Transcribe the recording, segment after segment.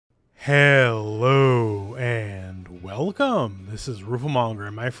Hello and welcome. This is Rooflemonger,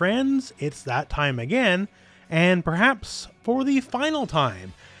 and my friends, it's that time again, and perhaps for the final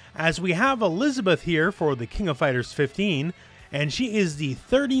time, as we have Elisabeth here for the King of Fighters 15, and she is the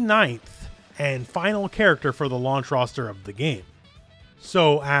 39th and final character for the launch roster of the game.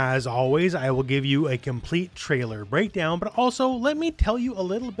 So as always, I will give you a complete trailer breakdown, but also let me tell you a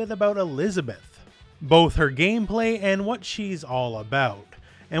little bit about Elisabeth, both her gameplay and what she's all about.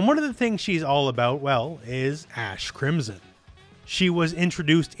 And one of the things she's all about, well, is Ash Crimson. She was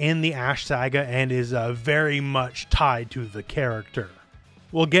introduced in the Ash saga and is very much tied to the character.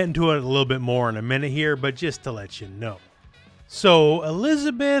 We'll get into it a little bit more in a minute here, but just to let you know. So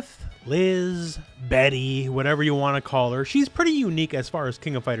Elisabeth, Liz, Betty, whatever you want to call her, she's pretty unique as far as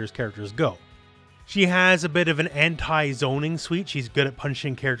King of Fighters characters go. She has a bit of an anti-zoning suite. She's good at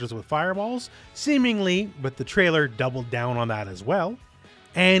punching characters with fireballs, seemingly, but the trailer doubled down on that as well.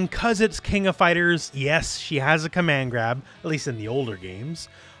 And cause it's King of Fighters, yes, she has a command grab, at least in the older games.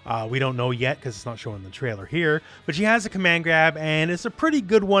 We don't know yet because it's not showing in the trailer here, but she has a command grab and it's a pretty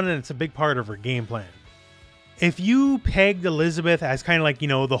good one and it's a big part of her game plan. If you pegged Elisabeth as kind of like, you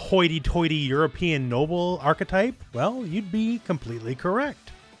know, the hoity-toity European noble archetype, well, you'd be completely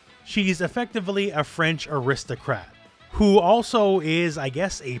correct. She's effectively a French aristocrat, who also is, I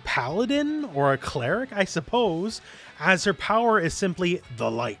guess, a paladin or a cleric, I suppose, as her power is simply the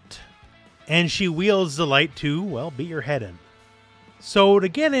light. And she wields the light to, well, beat your head in. So to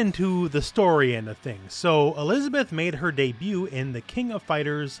get into the story end of things, so Elisabeth made her debut in the King of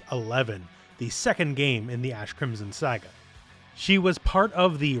Fighters 11, the second game in the Ash Crimson saga. She was part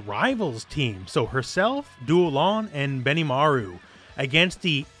of the Rivals team, so herself, Duolon, and Benimaru, against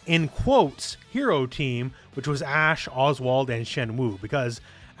the, in quotes, hero team, which was Ash, Oswald, and Shenwu, because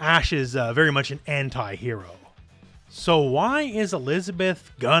Ash is very much an anti-hero. So why is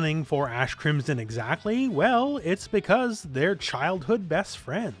Elisabeth gunning for Ash Crimson exactly? Well, it's because they're childhood best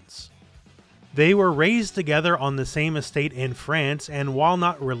friends. They were raised together on the same estate in France, and while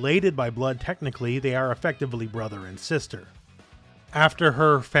not related by blood technically, they are effectively brother and sister. After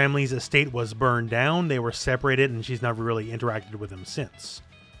her family's estate was burned down, they were separated and she's never really interacted with him since.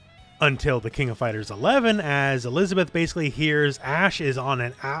 Until the King of Fighters 11, as Elisabeth basically hears Ash is on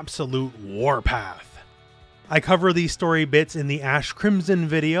an absolute warpath. I cover these story bits in the Ash Crimson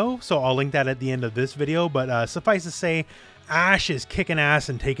video, so I'll link that at the end of this video, but suffice to say, Ash is kicking ass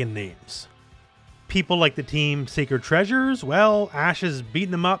and taking names. People like the team Sacred Treasures, well, Ash is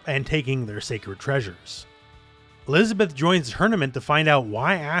beating them up and taking their sacred treasures. Elisabeth joins the tournament to find out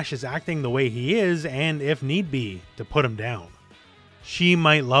why Ash is acting the way he is, and if need be, to put him down. She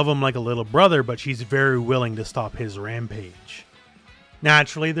might love him like a little brother, but she's very willing to stop his rampage.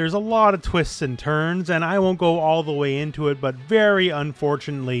 Naturally, there's a lot of twists and turns, and I won't go all the way into it, but very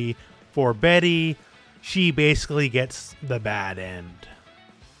unfortunately for Betty, she basically gets the bad end.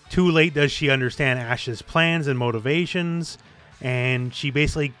 Too late does she understand Ash's plans and motivations, and she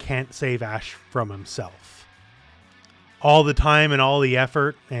basically can't save Ash from himself. All the time and all the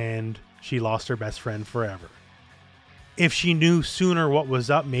effort, and she lost her best friend forever. If she knew sooner what was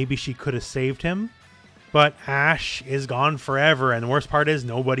up, maybe she could have saved him. But Ash is gone forever, and the worst part is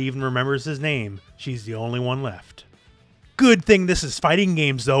nobody even remembers his name. She's the only one left. Good thing this is fighting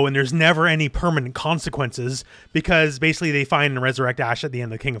games though, and there's never any permanent consequences, because basically they find and resurrect Ash at the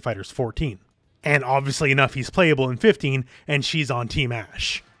end of King of Fighters 14. And obviously enough, he's playable in 15, and she's on Team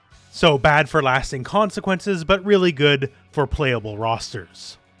Ash. So bad for lasting consequences, but really good for playable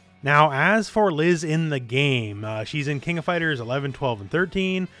rosters. Now, as for Liz in the game, she's in King of Fighters 11, 12, and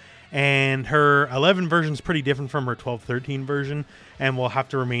 13, and her 11 version is pretty different from her 12-13 version, and we'll have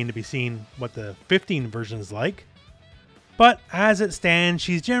to remain to be seen what the 15 version is like. But as it stands,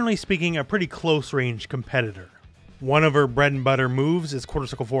 she's generally speaking a pretty close-range competitor. One of her bread and butter moves is quarter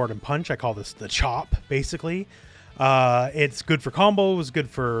circle forward and punch. I call this the chop, basically. It's good for combos, good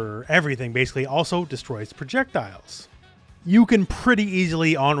for everything, basically. Also destroys projectiles. You can pretty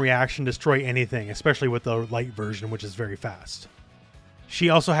easily, on reaction, destroy anything, especially with the light version, which is very fast. She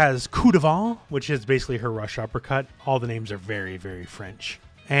also has coup de vent, which is basically her rush uppercut. All the names are very, very French.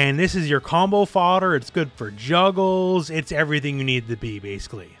 And this is your combo fodder. It's good for juggles. It's everything you need to be,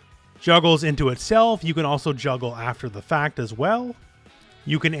 basically. Juggles into itself. You can also juggle after the fact as well.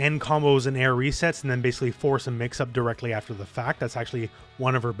 You can end combos and air resets and then basically force a mix-up directly after the fact. That's actually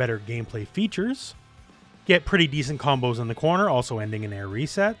one of her better gameplay features. Get pretty decent combos in the corner, also ending in air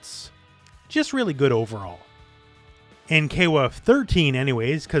resets. Just really good overall. In KOF 13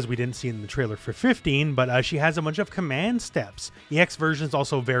 anyways, because we didn't see it in the trailer for 15, but she has a bunch of command steps. EX version is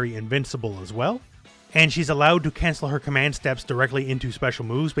also very invincible as well. And she's allowed to cancel her command steps directly into special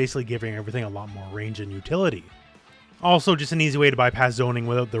moves, basically giving everything a lot more range and utility. Also, just an easy way to bypass zoning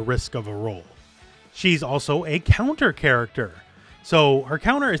without the risk of a roll. She's also a counter character. So her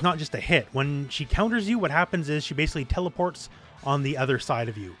counter is not just a hit. When she counters you, what happens is she basically teleports on the other side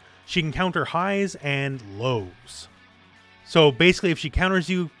of you. She can counter highs and lows. So basically, if she counters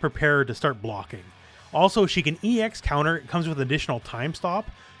you, prepare to start blocking. Also, she can EX counter. It comes with an additional time stop,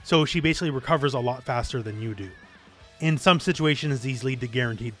 so she basically recovers a lot faster than you do. In some situations, these lead to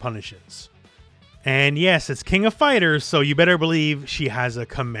guaranteed punishes. And yes, it's King of Fighters, so you better believe she has a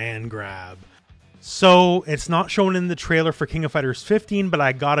command grab. So it's not shown in the trailer for King of Fighters 15, but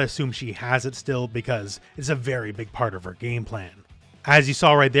I gotta assume she has it still because it's a very big part of her game plan. As you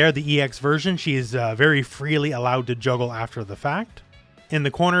saw right there, the EX version, she is very freely allowed to juggle after the fact. In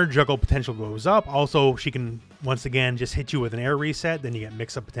the corner, juggle potential goes up. Also, she can, once again, just hit you with an air reset, then you get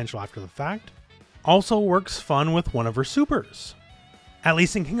mix-up potential after the fact. Also works fun with one of her supers. At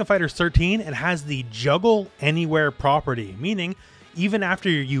least in King of Fighters 13, it has the Juggle Anywhere property, meaning even after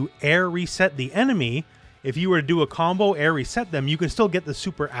you air reset the enemy, if you were to do a combo, air reset them, you can still get the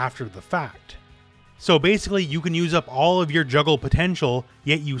super after the fact. So basically, you can use up all of your juggle potential,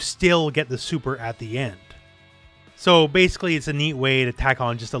 yet you still get the super at the end. So basically, it's a neat way to tack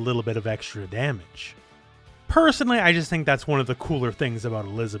on just a little bit of extra damage. Personally, I just think that's one of the cooler things about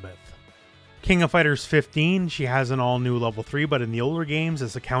Elisabeth. King of Fighters 15, she has an all-new level 3, but in the older games,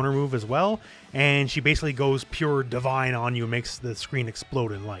 it's a counter move as well, and she basically goes pure divine on you and makes the screen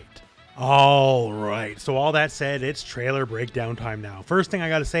explode in light. Alright, so all that said, it's trailer breakdown time now. First thing I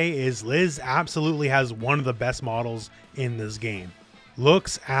gotta say is Liz absolutely has one of the best models in this game.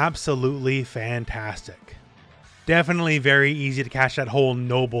 Looks absolutely fantastic. Definitely very easy to catch that whole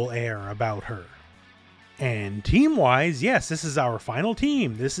noble air about her. And team-wise, yes, this is our final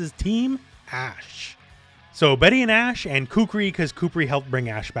team. This is Team Ash. So Betty and Ash and Kukri, because Kukri helped bring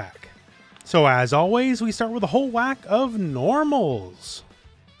Ash back. So as always, we start with a whole whack of normals.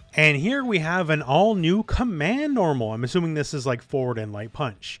 And here we have an all-new command normal. I'm assuming this is like forward and light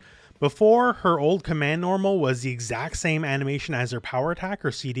punch. Before, her old command normal was the exact same animation as her power attack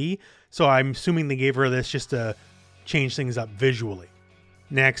or CD, so I'm assuming they gave her this just to change things up visually.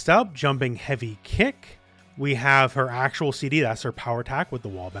 Next up, jumping heavy kick. We have her actual CD, that's her power attack with the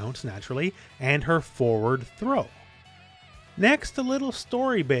wall bounce naturally, and her forward throw. Next, a little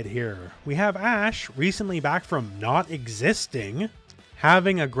story bit here. We have Ash, recently back from not existing,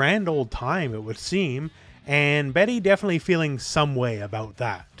 having a grand old time, it would seem, and Betty definitely feeling some way about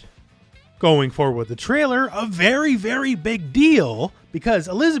that. Going forward with the trailer, a very, very big deal, because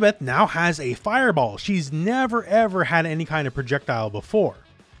Elisabeth now has a fireball. She's never ever had any kind of projectile before.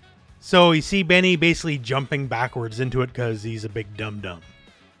 So you see Benny basically jumping backwards into it because he's a big dum-dum.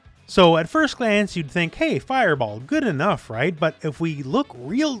 So at first glance, you'd think, hey, fireball, good enough, right? But if we look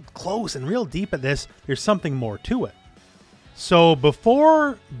real close and real deep at this, there's something more to it. So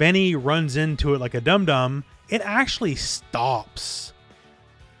before Benny runs into it like a dum-dum, it actually stops.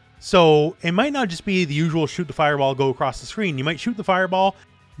 So it might not just be the usual shoot the fireball, go across the screen. You might shoot the fireball,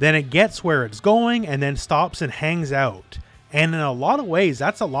 then it gets where it's going, and then stops and hangs out. And in a lot of ways,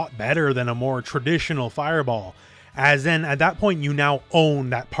 that's a lot better than a more traditional fireball, as then at that point you now own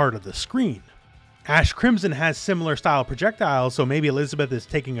that part of the screen. Ash Crimson has similar style projectiles, so maybe Elisabeth is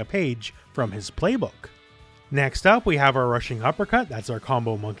taking a page from his playbook. Next up, we have our rushing uppercut. That's our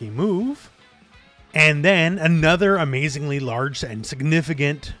combo monkey move. And then another amazingly large and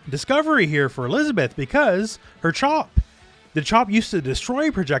significant discovery here for Elisabeth, because her chop. The chop used to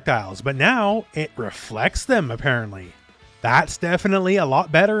destroy projectiles, but now it reflects them apparently. That's definitely a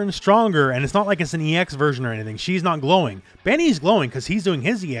lot better and stronger, and it's not like it's an EX version or anything. She's not glowing. Benny's glowing because he's doing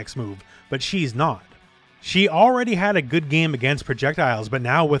his EX move, but she's not. She already had a good game against projectiles, but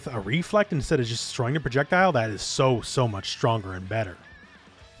now with a reflect instead of just destroying the projectile, that is so much stronger and better.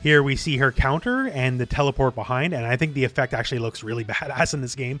 Here we see her counter and the teleport behind, and I think the effect actually looks really badass in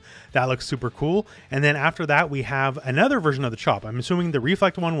this game. That looks super cool. And then after that, we have another version of the chop. I'm assuming the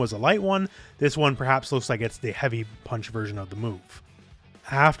reflect one was a light one. This one perhaps looks like it's the heavy punch version of the move.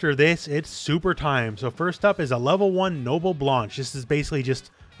 After this, it's super time. So first up is a level 1 Noble Blanche. This is basically just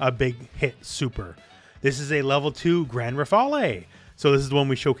a big hit super. This is a level 2 Grand Rafale. So this is the one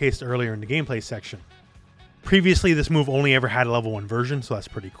we showcased earlier in the gameplay section. Previously, this move only ever had a level 1 version, so that's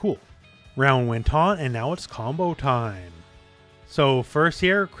pretty cool. Round went on, and now it's combo time. So first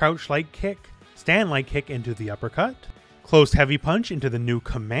here, crouch light kick, stand light kick into the uppercut, close heavy punch into the new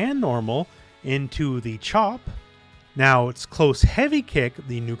command normal, into the chop. Now it's close heavy kick,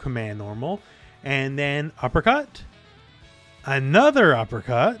 the new command normal, and then uppercut, another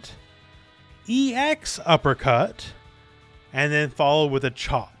uppercut, EX uppercut, and then followed with a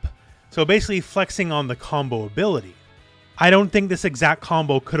chop. So basically flexing on the combo ability. I don't think this exact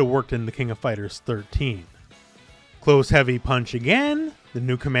combo could have worked in the King of Fighters 13. Close heavy punch again, the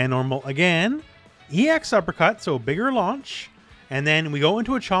new command normal again, EX uppercut, so bigger launch, and then we go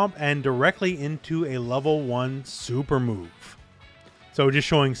into a chomp and directly into a level 1 super move. So just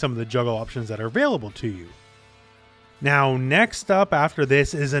showing some of the juggle options that are available to you. Now next up after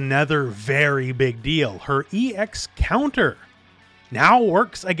this is another very big deal. Her EX counter now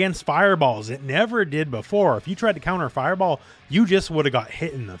works against fireballs. It never did before. If you tried to counter a fireball, you just would have got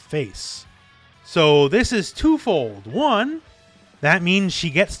hit in the face. So this is twofold. One, that means she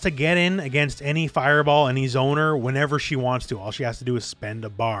gets to get in against any fireball, any zoner, whenever she wants to. All she has to do is spend a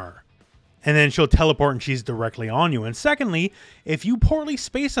bar. And then she'll teleport and she's directly on you. And secondly, if you poorly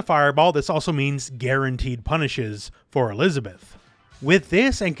space a fireball, this also means guaranteed punishes for Elisabeth. With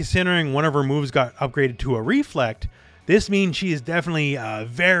this, and considering one of her moves got upgraded to a reflect, this means she is definitely a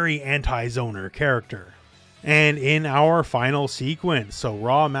very anti-zoner character. And in our final sequence, so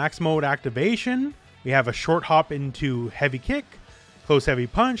raw max mode activation, we have a short hop into heavy kick, close heavy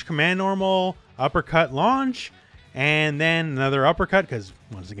punch, command normal, uppercut launch, and then another uppercut, because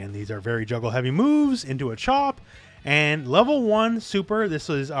once again these are very juggle heavy moves, into a chop, and level 1 super, this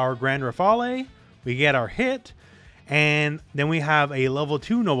is our Grand Rafale, we get our hit, and then we have a level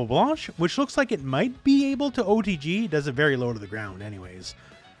 2 Noble Blanche, which looks like it might be able to OTG. It does it very low to the ground anyways.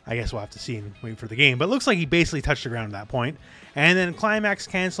 I guess we'll have to see and wait for the game. But it looks like he basically touched the ground at that point. And then Climax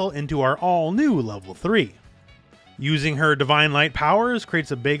Cancel into our all-new level 3. Using her Divine Light powers,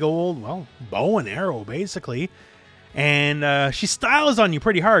 creates a big old, well, bow and arrow basically. And she styles on you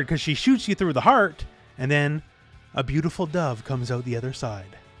pretty hard because she shoots you through the heart. And then a beautiful dove comes out the other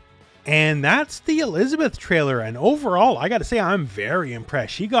side. And that's the Elisabeth trailer, and overall, I gotta say, I'm very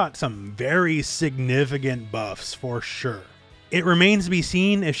impressed. She got some very significant buffs for sure. It remains to be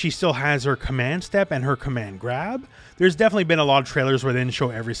seen if she still has her command step and her command grab. There's definitely been a lot of trailers where they didn't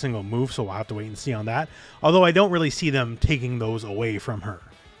show every single move, so we'll have to wait and see on that. Although I don't really see them taking those away from her.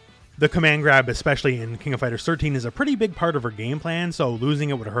 The command grab, especially in King of Fighters 13, is a pretty big part of her game plan, so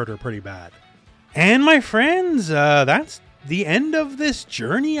losing it would hurt her pretty bad. And my friends, that's the end of this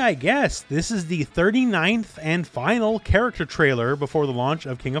journey, I guess. This is the 39th and final character trailer before the launch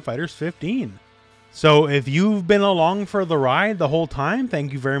of King of Fighters 15. So if you've been along for the ride the whole time,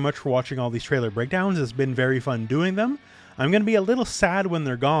 thank you very much for watching all these trailer breakdowns. It's been very fun doing them. I'm going to be a little sad when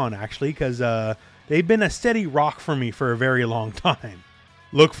they're gone, actually, because they've been a steady rock for me for a very long time.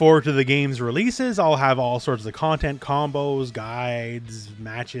 Look forward to the game's releases. I'll have all sorts of content, combos, guides,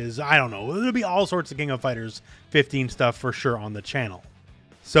 matches. I don't know. There'll be all sorts of King of Fighters 15 stuff for sure on the channel.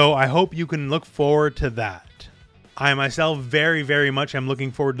 So I hope you can look forward to that. I myself very, very much am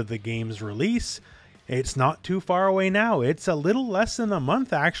looking forward to the game's release. It's not too far away now. It's a little less than a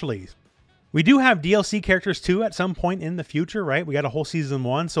month, actually. We do have DLC characters too at some point in the future, right? We got a whole season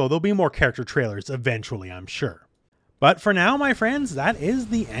 1, so there'll be more character trailers eventually, I'm sure. But for now, my friends, that is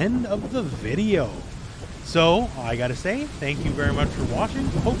the end of the video. So, I gotta say, thank you very much for watching.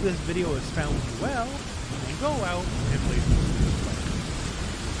 Hope this video has found you well, and go out and play some